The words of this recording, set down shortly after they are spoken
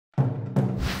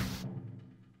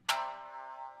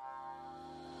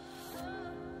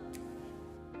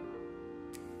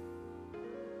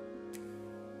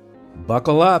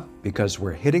Buckle up, because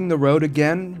we're hitting the road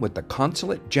again with the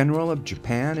Consulate-General of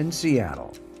Japan in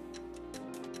Seattle.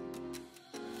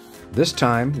 This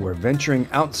time, we're venturing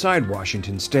outside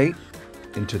Washington State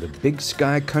into the big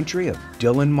sky country of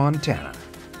Dillon, Montana.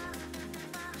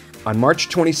 On March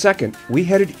 22nd, we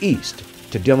headed east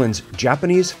to Dillon's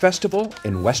Japanese Festival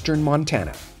in western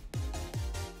Montana.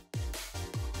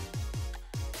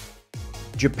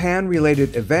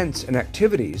 Japan-related events and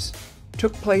activities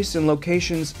took place in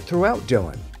locations throughout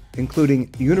Dillon,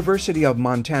 including University of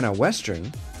Montana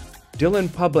Western, Dillon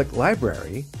Public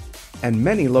Library, and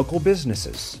many local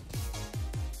businesses.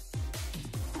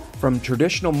 From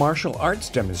traditional martial arts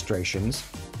demonstrations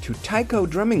to taiko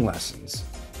drumming lessons,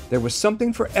 there was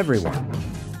something for everyone.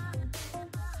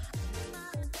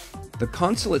 The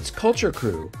Consulate's culture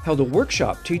crew held a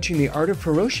workshop teaching the art of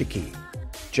furoshiki,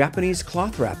 Japanese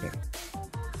cloth wrapping,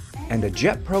 and a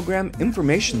JET program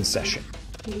information session.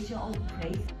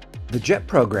 The JET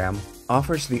program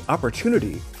offers the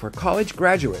opportunity for college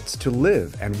graduates to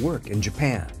live and work in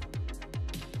Japan.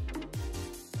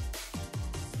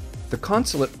 The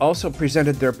consulate also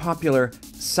presented their popular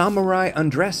samurai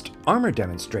undressed armor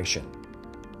demonstration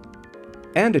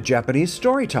and a Japanese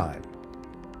story time.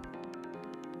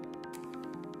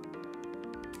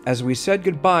 As we said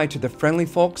goodbye to the friendly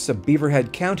folks of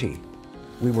Beaverhead County,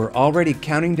 we were already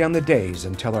counting down the days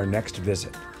until our next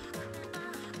visit.